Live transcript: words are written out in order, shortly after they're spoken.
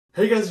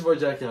Hey guys, it's your boy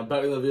Jacky. I'm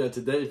back with another video.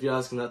 Today, if you're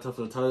asking that tough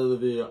in the title of the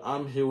video,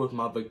 I'm here with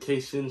my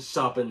vacation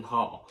shopping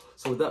haul.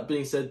 So with that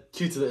being said,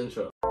 cue to the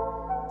intro.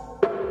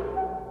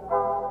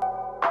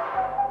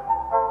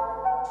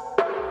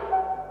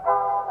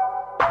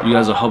 You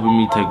guys are helping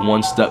me take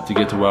one step to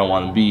get to where I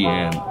want to be,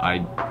 and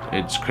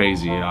it's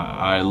crazy.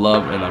 I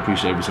love and I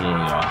appreciate every single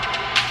one of y'all.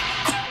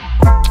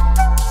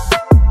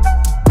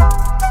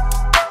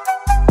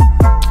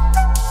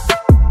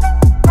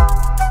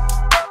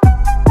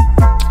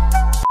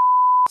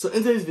 So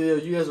in today's video,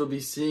 you guys will be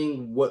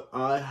seeing what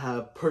I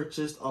have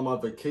purchased on my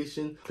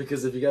vacation,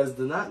 because if you guys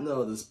did not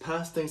know, this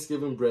past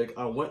Thanksgiving break,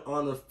 I went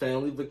on a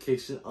family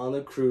vacation on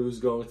a cruise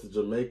going to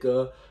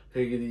Jamaica,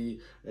 Haiti,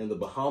 and the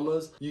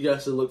Bahamas. You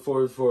guys should look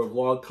forward for a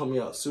vlog coming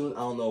out soon. I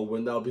don't know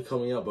when that'll be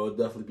coming out, but it'll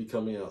definitely be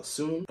coming out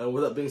soon. And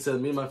with that being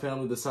said, me and my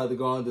family decided to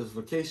go on this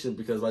vacation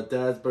because my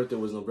dad's birthday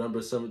was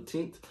November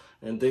 17th.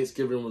 And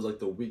Thanksgiving was like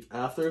the week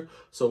after.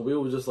 So we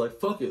were just like,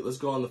 fuck it, let's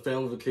go on the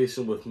family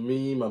vacation with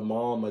me, my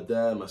mom, my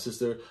dad, my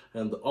sister,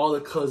 and all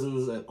the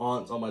cousins and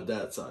aunts on my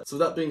dad's side. So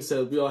that being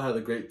said, we all had a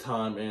great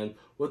time. And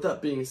with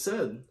that being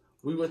said,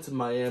 we went to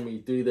Miami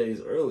 3 days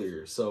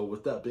earlier. So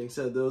with that being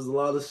said, there was a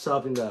lot of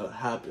shopping that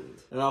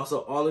happened. And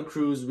also on the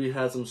cruise, we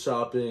had some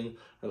shopping.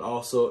 And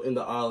also in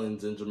the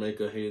islands in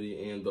Jamaica,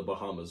 Haiti, and the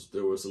Bahamas,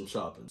 there was some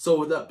shopping. So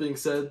with that being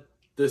said,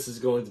 this is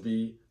going to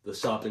be the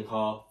shopping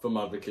haul for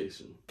my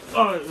vacation.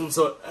 Alright, and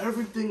so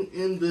everything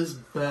in this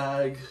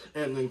bag,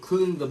 and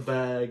including the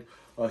bag,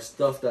 are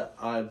stuff that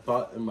I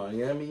bought in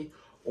Miami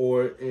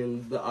or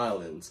in the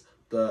islands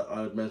that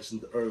I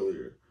mentioned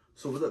earlier.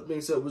 So with that being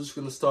said, we're just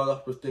going to start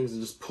off with things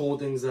and just pull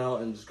things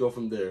out and just go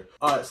from there.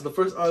 Alright, so the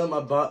first item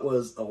I bought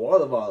was a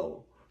water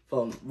bottle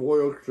from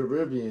Royal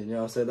Caribbean. You know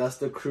what I'm saying? That's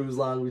the cruise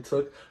line we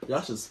took.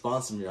 Y'all should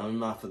sponsor me. I'm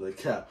not for the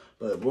cap.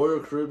 But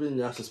Royal Caribbean,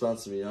 y'all should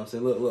sponsor me. You know what I'm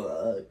saying?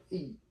 Look,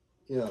 eat.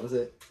 You know what I'm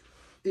saying?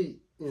 Eat.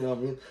 You know what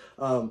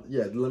I mean?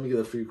 Yeah, let me get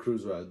a free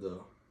cruise ride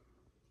though.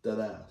 Dead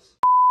ass.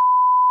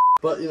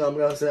 But, you know, I'm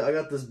gonna say I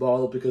got this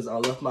bottle because I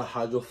left my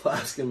hydro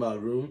flask in my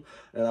room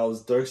and I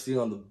was thirsty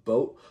on the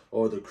boat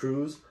or the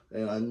cruise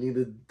and I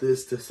needed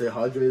this to stay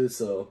hydrated.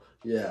 So,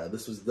 yeah,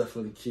 this was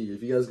definitely key.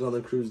 If you guys go on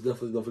the cruise,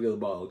 definitely don't forget the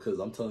bottle because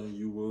I'm telling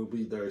you, you will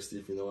be thirsty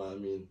if you know what I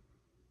mean.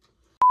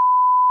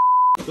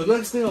 The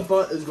next thing I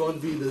bought is going to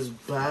be this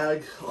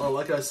bag.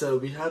 Like I said,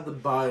 we had to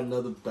buy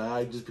another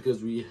bag just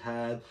because we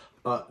had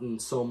bought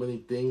so many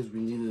things.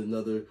 We needed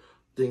another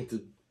thing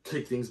to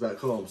take things back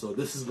home. So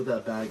this is what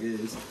that bag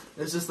is.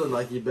 It's just a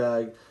Nike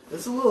bag.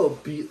 It's a little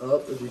beat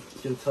up, if you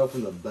can tell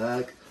from the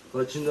back.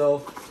 But you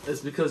know,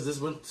 it's because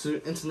this went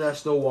to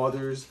international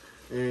waters.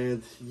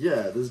 And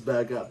yeah, this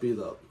bag got beat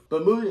up.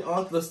 But moving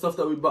on to the stuff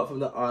that we bought from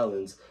the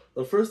islands.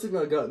 The first thing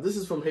I got, this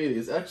is from Haiti.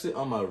 It's actually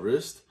on my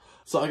wrist.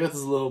 So I got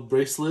this little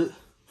bracelet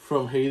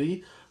from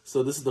Haiti.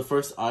 So this is the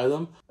first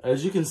item.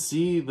 As you can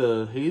see,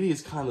 the Haiti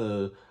is kind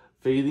of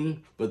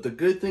fading, but the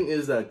good thing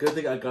is that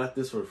I got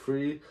this for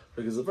free,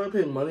 because if I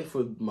paid money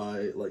for my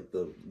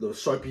the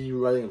Sharpie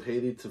writing of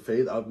Haiti to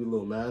fade, I'd be a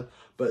little mad.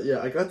 But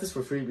yeah, I got this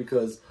for free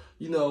because,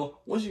 you know,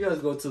 once you guys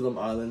go to them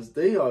islands,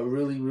 they are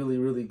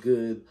really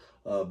good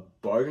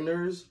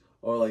bargainers,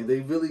 or like they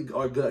really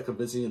are good at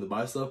convincing you to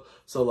buy stuff.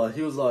 So like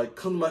he was like,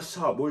 come to my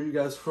shop, where are you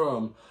guys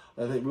from?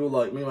 I think we were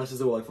like, me and my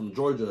sister were like from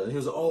Georgia, and he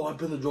was like, oh, I've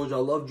been to Georgia, I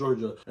love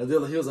Georgia. And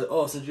then he was like,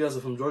 oh, since you guys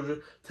are from Georgia,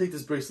 take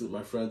this bracelet,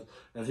 my friend.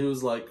 And he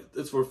was like,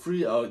 it's for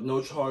free,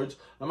 no charge.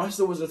 And my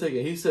sister wasn't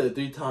taking it. He said it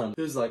 3 times.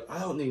 He was like, I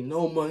don't need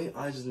no money,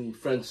 I just need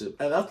friendship.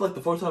 And after like the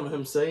 4th time of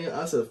him saying it,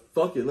 I said,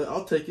 fuck it,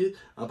 I'll take it.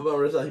 I put my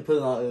wrist out, he put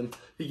it on, and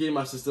he gave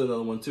my sister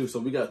another one too. So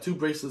we got 2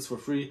 bracelets for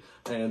free,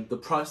 and the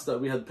price that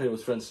we had to pay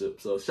was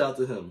friendship. So shout out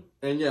to him.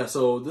 And yeah,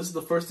 so this is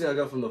the first thing I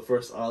got from the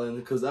first island,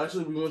 because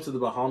actually we went to the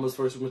Bahamas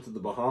first. We went to the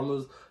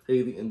Bahamas,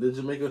 Haiti, and then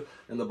Jamaica.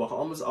 And the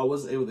Bahamas, I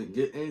wasn't able to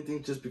get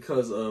anything just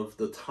because of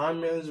the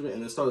time management,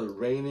 and it started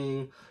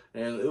raining,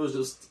 and it was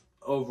just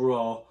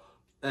overall,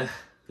 you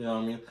know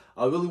what I mean?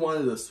 I really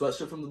wanted a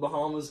sweatshirt from the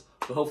Bahamas,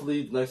 but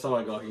hopefully next time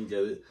I go I can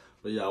get it.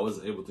 But yeah, I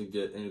wasn't able to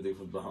get anything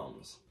from the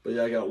Bahamas. But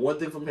yeah, I got one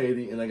thing from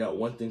Haiti and I got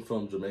one thing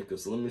from Jamaica.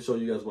 So let me show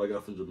you guys what I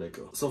got from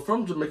Jamaica. So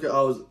from Jamaica,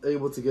 I was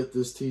able to get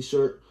this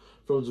t-shirt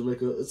from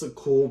Jamaica. It's a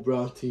cool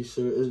brown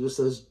t-shirt. It just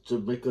says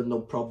Jamaica,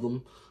 no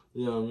problem.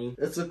 You know what I mean?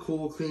 It's a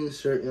cool, clean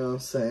shirt, you know what I'm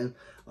saying?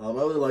 I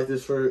really like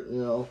this shirt,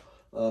 you know.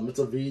 It's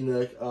a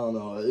V-neck. I don't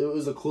know. It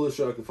was the coolest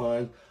shirt I could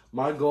find.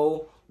 My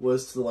goal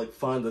was to like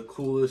find the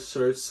coolest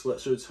shirts,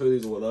 sweatshirts,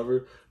 hoodies, or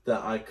whatever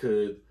that I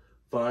could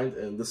find,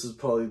 and this is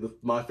probably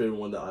my favorite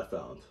one that I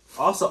found.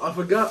 Also, I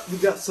forgot we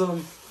got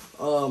some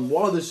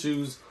water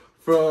shoes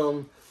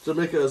from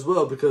Jamaica as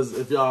well, because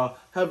if y'all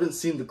haven't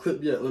seen the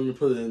clip yet, let me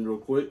put it in real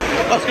quick.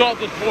 Let's go up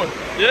this board.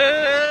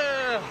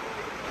 Yeah!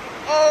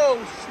 Oh,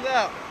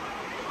 snap.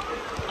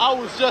 I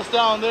was just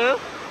down there.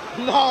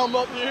 Now I'm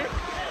up here.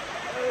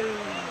 Hey.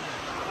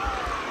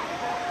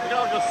 We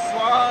got the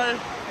slide.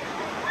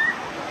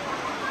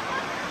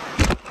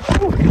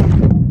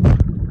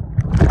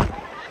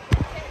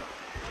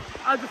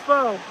 I just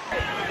fell.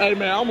 Hey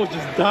man, I almost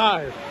just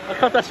died. I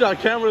caught that shot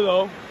on camera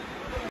though.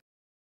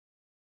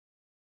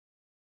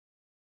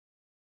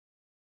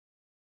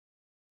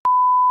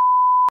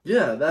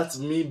 Yeah, that's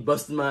me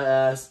busting my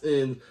ass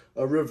in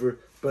a river.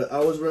 But I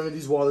was wearing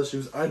these water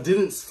shoes. I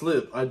didn't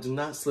slip. I did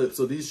not slip.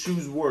 So these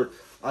shoes work.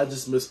 I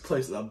just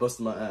misplaced and I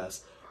busted my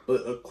ass.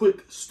 But a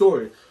quick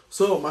story.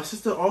 So my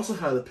sister also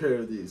had a pair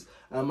of these.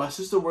 And my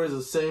sister wears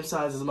the same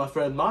size as my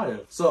friend Maya.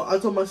 So I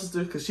told my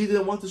sister, because she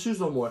didn't want the shoes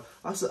no more,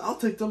 I said, I'll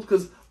take them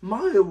because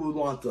Maya would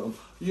want them.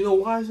 You know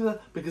why I said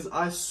that? Because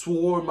I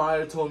swore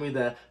Maya told me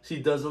that she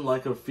doesn't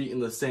like her feet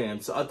in the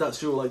sand. So I thought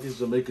she would like these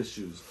Jamaica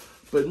shoes.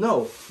 But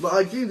no, but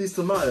I gave these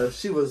to Maya.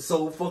 She was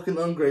so fucking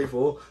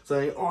ungrateful,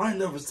 saying, oh, I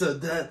never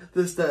said that,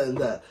 this, that, and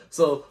that.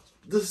 So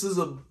this is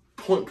a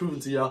point proven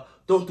to y'all.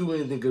 Don't do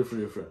anything good for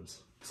your friends.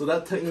 So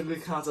that technically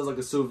counts as like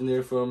a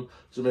souvenir from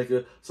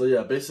Jamaica. So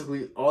yeah,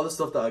 basically all the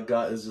stuff that I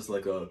got is just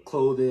like a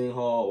clothing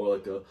haul or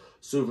like a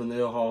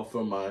souvenir haul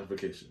from my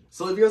vacation.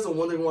 So if you guys are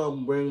wondering why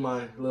I'm wearing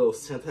my little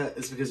Santa hat,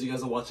 it's because you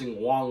guys are watching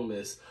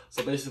Wongmas.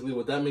 So basically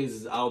what that means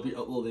is I'll be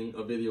uploading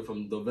a video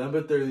from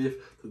November 30th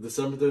to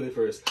December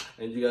 31st.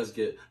 And you guys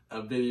get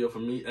a video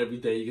from me every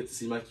day. You get to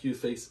see my cute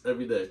face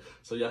every day.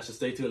 So y'all should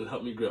stay tuned and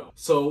help me grow.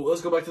 So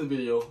let's go back to the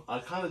video. I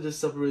kind of just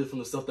separated from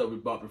the stuff that we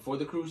bought before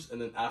the cruise and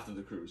then after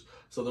the cruise.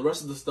 So the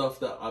rest of the stuff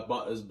that I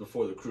bought is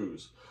before the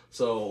cruise.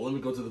 So let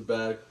me go to the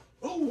bag.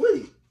 Oh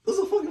wait, there's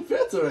a fucking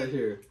Fanta right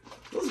here.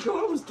 Let's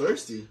go, I was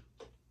thirsty.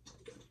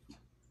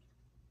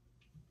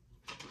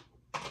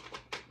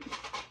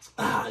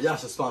 Ah, y'all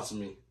should sponsor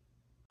me.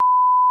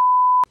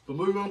 But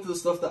moving on to the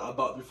stuff that I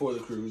bought before the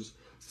cruise.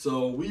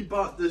 So we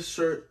bought this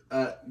shirt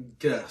at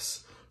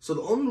Guess. So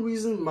the only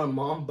reason my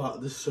mom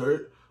bought this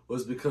shirt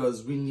was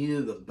because we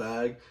needed a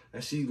bag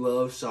and she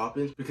loves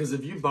shopping. Because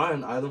if you buy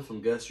an item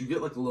from Guess, you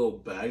get like a little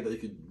bag that you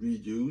could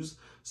reuse.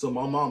 So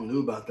my mom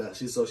knew about that.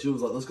 So she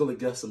was like, let's go to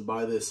Guess and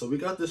buy this. So we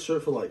got this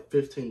shirt for like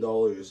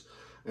 $15.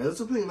 And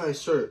it's a pretty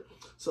nice shirt.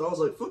 So I was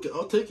like, fuck it,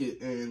 I'll take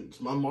it. And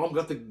my mom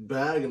got the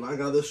bag and I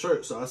got this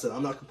shirt. So I said,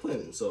 I'm not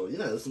complaining. So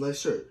yeah, it's a nice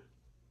shirt.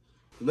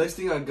 The next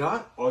thing I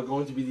got are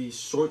going to be these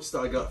shorts that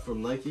I got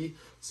from Nike.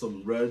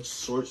 Some red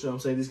shorts, you know what I'm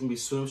saying? These can be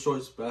swim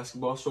shorts,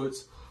 basketball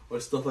shorts, or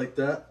stuff like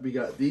that. We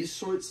got these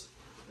shorts,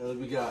 and then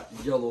we got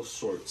yellow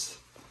shorts.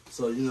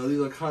 So, you know,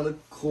 these are kind of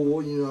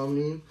cool, you know what I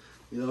mean?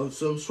 You know,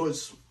 swim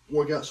shorts,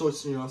 workout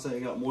shorts, you know what I'm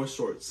saying? I got more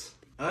shorts.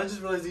 And I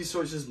just realized these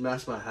shorts just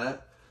match my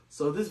hat.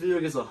 So if this video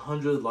gets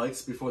 100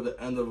 likes before the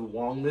end of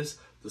Wongmas,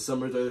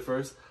 December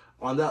 31st,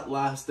 on that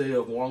last day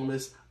of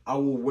Wongmas, I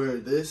will wear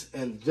this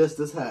and just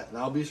this hat, and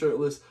I'll be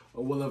shirtless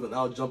or whatever, and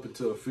I'll jump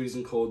into a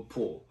freezing cold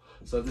pool.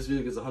 So if this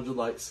video gets 100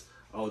 likes,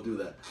 I'll do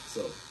that.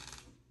 So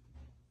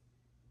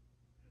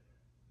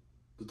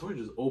the door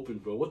just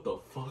opened, bro. What the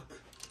fuck?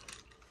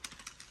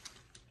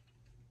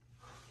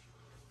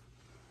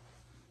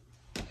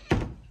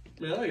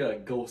 Man, I got a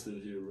ghost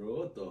in here, bro.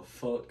 What the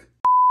fuck?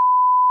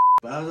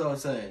 But as I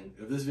was saying,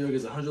 if this video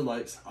gets 100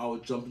 likes, I will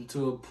jump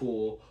into a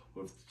pool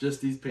with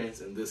just these pants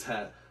and this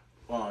hat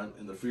on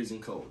in the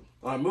freezing cold.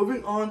 Alright,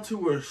 moving on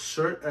to a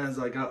shirt as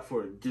I got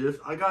for a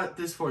gift. I got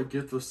this for a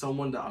gift for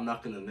someone that I'm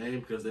not going to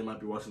name because they might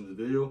be watching the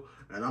video.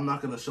 And I'm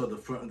not going to show the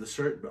front of the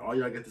shirt, but all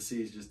y'all get to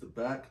see is just the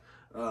back.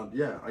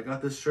 Yeah, I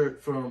got this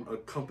shirt from a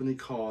company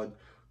called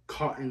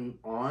Cotton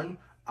On.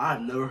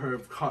 I've never heard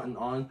of Cotton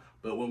On,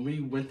 but when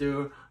we went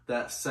there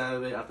that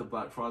Saturday after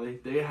Black Friday,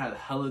 they had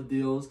hella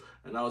deals,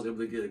 and I was able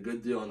to get a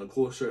good deal on a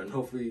cool shirt, and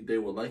hopefully they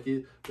will like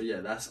it. But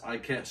yeah, I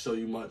can't show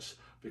you much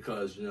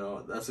because, you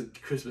know, that's a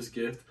Christmas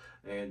gift.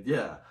 And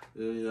yeah,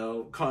 you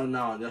know, Cotton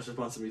On, y'all should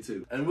sponsor me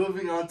too. And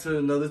moving on to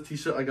another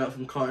t-shirt I got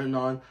from Cotton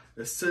On.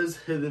 It says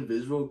hidden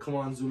visual. Come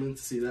on, zoom in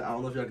to see that. I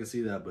don't know if y'all can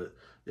see that, but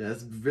yeah,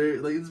 it's very,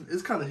 like,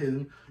 it's kind of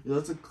hidden. You know,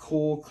 it's a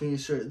cool, clean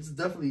shirt. It's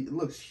definitely, it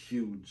looks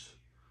huge.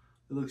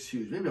 It looks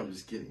huge. Maybe I'm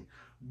just kidding.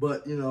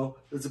 But, you know,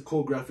 it's a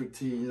cool graphic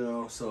tee, you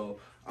know, so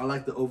I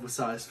like the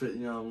oversized fit,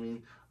 you know what I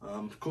mean?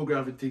 Cool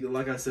graphic tee.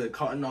 Like I said,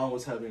 Cotton On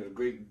was having a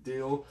great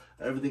deal.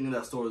 Everything in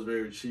that store was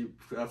very cheap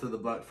after the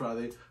Black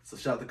Friday. So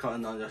shout out to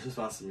Cotton On. Y'all should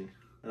sponsor me.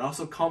 And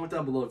also comment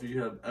down below if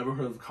you have ever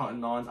heard of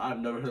Cotton On. I've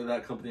never heard of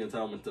that company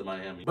until I went to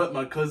Miami. But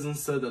my cousin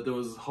said that there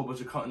was a whole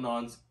bunch of Cotton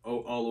Ons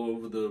all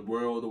over the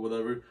world or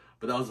whatever.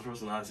 But that was the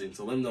first one I've seen.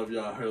 So let me know if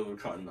y'all heard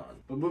of Cotton On.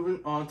 But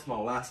moving on to my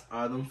last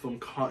item from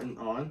Cotton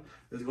On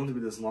is going to be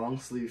this long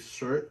sleeve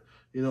shirt.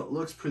 You know, it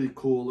looks pretty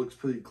cool, looks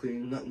pretty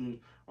clean, nothing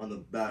on the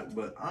back,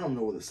 but I don't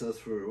know what it says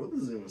for, what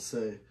does it even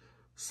say?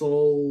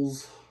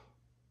 Souls,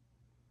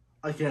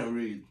 I can't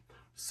read.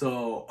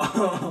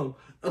 So,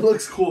 it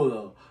looks cool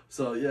though.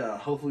 So yeah,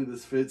 hopefully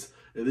this fits.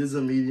 It is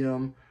a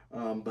medium,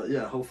 but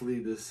yeah, hopefully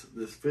this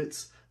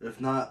fits.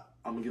 If not,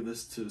 I'm gonna give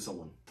this to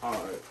someone.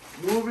 Alright,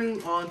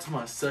 moving on to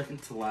my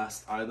second to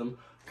last item,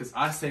 because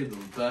I saved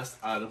the best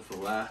item for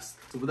last.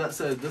 So with that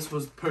said, this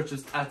was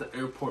purchased at the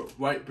airport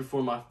right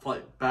before my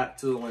flight back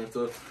to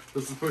Atlanta.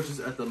 This was purchased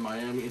at the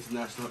Miami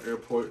International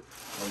Airport.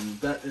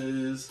 That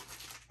is,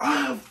 I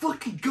have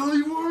fucking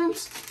gummy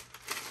worms?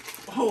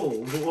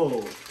 Oh,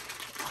 whoa.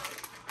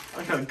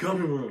 I got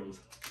gummy worms.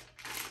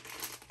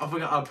 I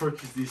forgot I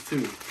purchased these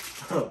too.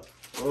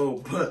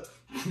 Oh, but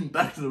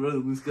back to the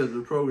regularly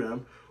scheduled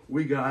program.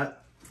 We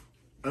got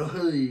a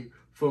hoodie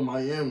for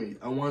Miami.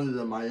 I wanted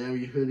a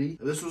Miami hoodie.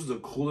 And this was the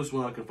coolest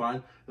one I could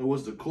find. It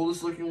was the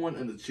coolest looking one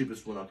and the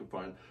cheapest one I could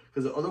find.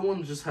 Because the other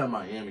one just had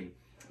Miami.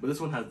 But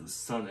this one has the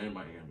sun and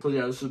Miami. So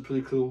yeah, this is a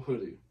pretty cool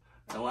hoodie.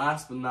 And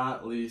last but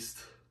not least,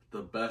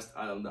 the best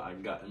item that I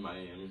got in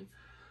Miami.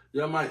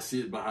 Y'all might see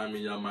it behind me,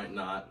 y'all might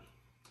not.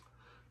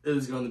 It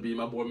is going to be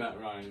my boy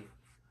Matt Ryan.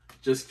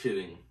 Just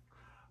kidding.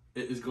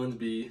 It is going to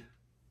be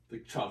the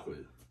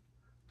chocolate.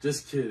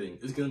 Just kidding.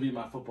 It's going to be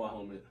my football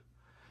helmet.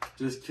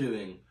 Just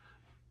kidding.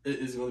 It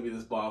is going to be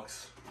this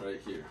box right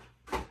here.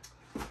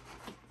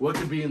 What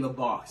could be in the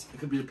box? It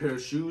could be a pair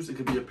of shoes. It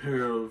could be a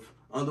pair of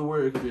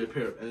underwear. It could be a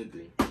pair of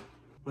anything.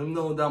 Let me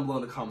know down below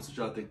in the comments what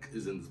y'all think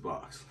is in this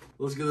box.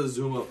 Let's get a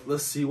zoom up.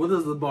 Let's see. What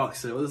does the box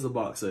say? What does the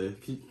box say?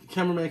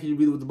 Cameraman, can you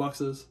read what the box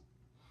says?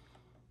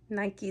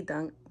 Nike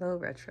Dunk Low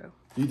Retro.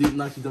 You think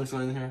Nike Dunks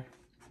are in here?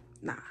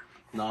 Nah.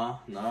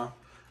 Nah.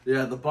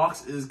 Yeah, the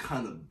box is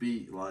kind of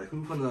beat. Like,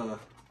 who's gonna...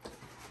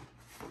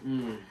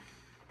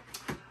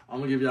 I'm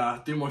gonna give y'all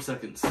 3 more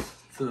seconds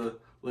to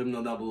let me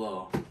know down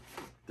below.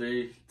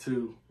 3,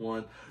 2,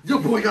 1. Yo,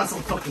 boy, got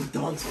some fucking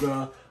dunks,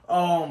 bro.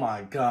 Oh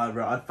my god,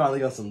 bro. I finally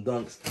got some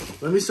dunks.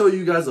 Let me show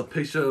you guys a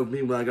picture of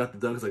me when I got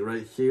the dunks, like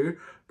right here.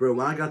 Bro,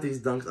 when I got these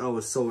dunks, I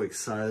was so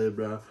excited,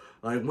 bro.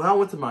 Like, when I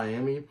went to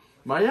Miami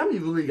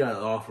really got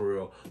it off for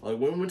real. Like,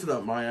 when we went to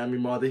that Miami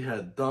mall, they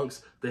had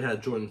dunks, they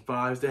had Jordan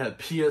 5s, they had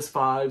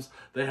PS5s,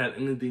 they had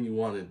anything you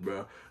wanted,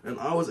 bro. And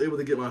I was able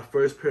to get my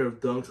first pair of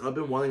dunks. I've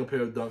been wanting a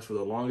pair of dunks for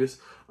the longest.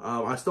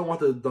 I still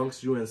want the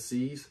dunks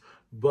UNCs,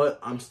 but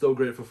I'm still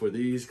grateful for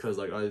these because,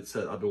 like I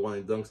said, I've been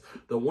wanting dunks.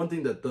 The one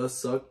thing that does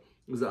suck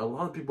is that a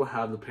lot of people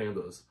have the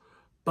Pandas,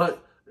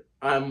 but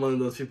I'm one of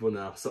those people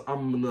now, so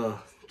I'm gonna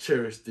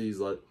cherish these.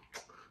 Like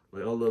I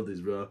love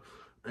these, bro.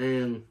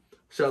 And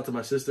shout out to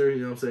my sister, you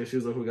know what I'm saying? She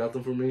was the one who got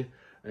them for me.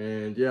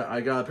 And yeah, I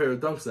got a pair of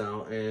dunks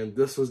now, and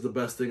this was the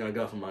best thing I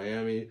got from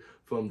Miami,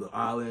 from the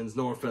islands.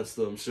 No offense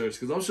to them shirts,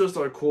 because them shirts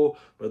are cool,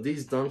 but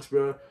these dunks,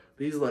 bro,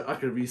 these, like, I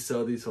could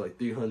resell these for like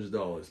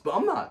 $300. But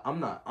I'm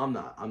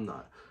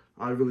not.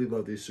 I really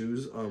love these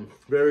shoes.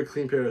 Very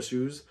clean pair of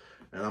shoes,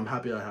 and I'm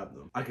happy I have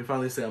them. I can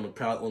finally say I'm a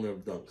proud owner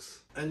of dunks.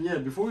 And yeah,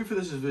 before we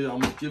finish this video, I'm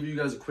gonna give you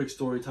guys a quick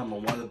story time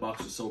on why the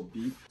box was so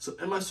beat. So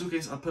in my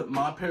suitcase, I put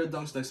my pair of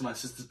dunks next to my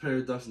sister's pair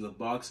of dunks in the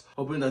box,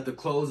 hoping that the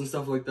clothes and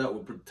stuff like that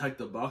would protect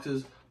the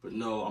boxes. But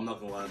no, I'm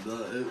not gonna lie,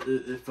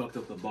 it fucked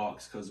up the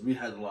box because we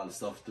had a lot of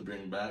stuff to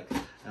bring back,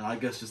 and I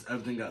guess just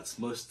everything got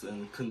smushed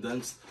and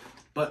condensed.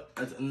 But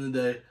at the end of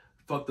the day,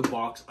 fuck the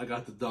box. I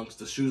got the dunks.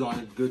 The shoes are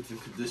in good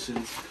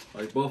condition.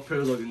 Like, both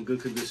pairs are in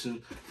good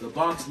condition. The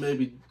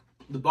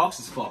box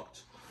is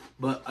fucked.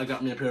 But I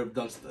got me a pair of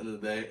dunks at the end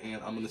of the day,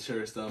 and I'm gonna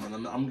cherish them, and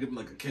I'm gonna give them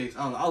like a case.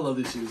 I don't know, I love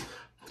these shoes.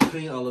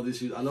 I love these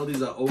shoes. I know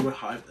these are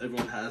overhyped.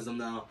 Everyone has them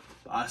now,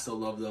 but I still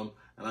love them.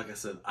 And like I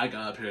said, I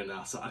got a pair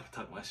now, so I can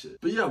talk my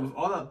shit. But yeah, with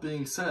all that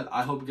being said,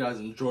 I hope you guys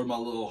enjoyed my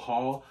little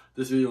haul.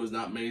 This video was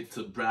not made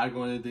to brag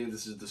or anything.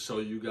 This is to show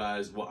you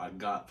guys what I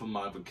got from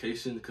my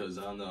vacation, because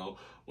I know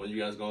when you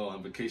guys go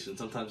on vacation,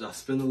 sometimes I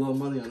spend a little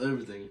money on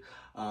everything.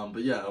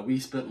 But yeah, we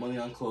spent money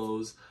on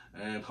clothes,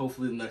 and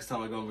hopefully the next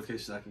time I go on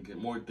vacation, I can get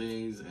more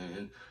things,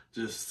 and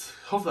just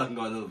hopefully I can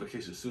go on another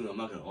vacation soon. I'm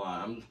not gonna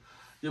lie,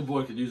 your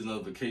boy could use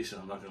another vacation.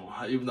 I'm not gonna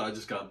lie, even though I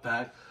just got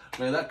back.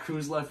 Man, that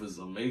cruise life was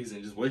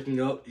amazing. Just waking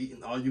up,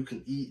 eating all you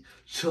can eat,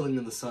 chilling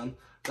in the sun.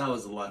 That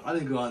was the life. I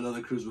didn't go on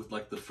another cruise with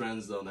like the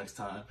friends though next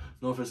time.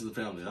 No offense to the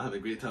family. I had a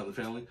great time with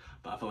the family,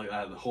 but I felt like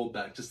I had to hold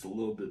back just a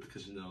little bit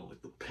because, you know,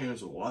 like the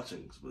parents were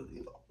watching. But,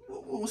 you know,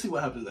 we'll see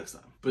what happens next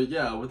time. But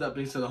yeah, with that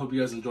being said, I hope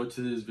you guys enjoyed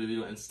today's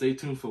video, and stay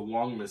tuned for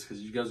Wongers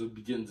because you guys will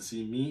be getting to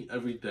see me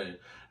every day.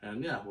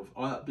 And yeah, with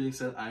all that being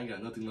said, I ain't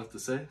got nothing left to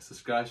say.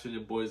 Subscribe, and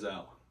your boys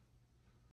out.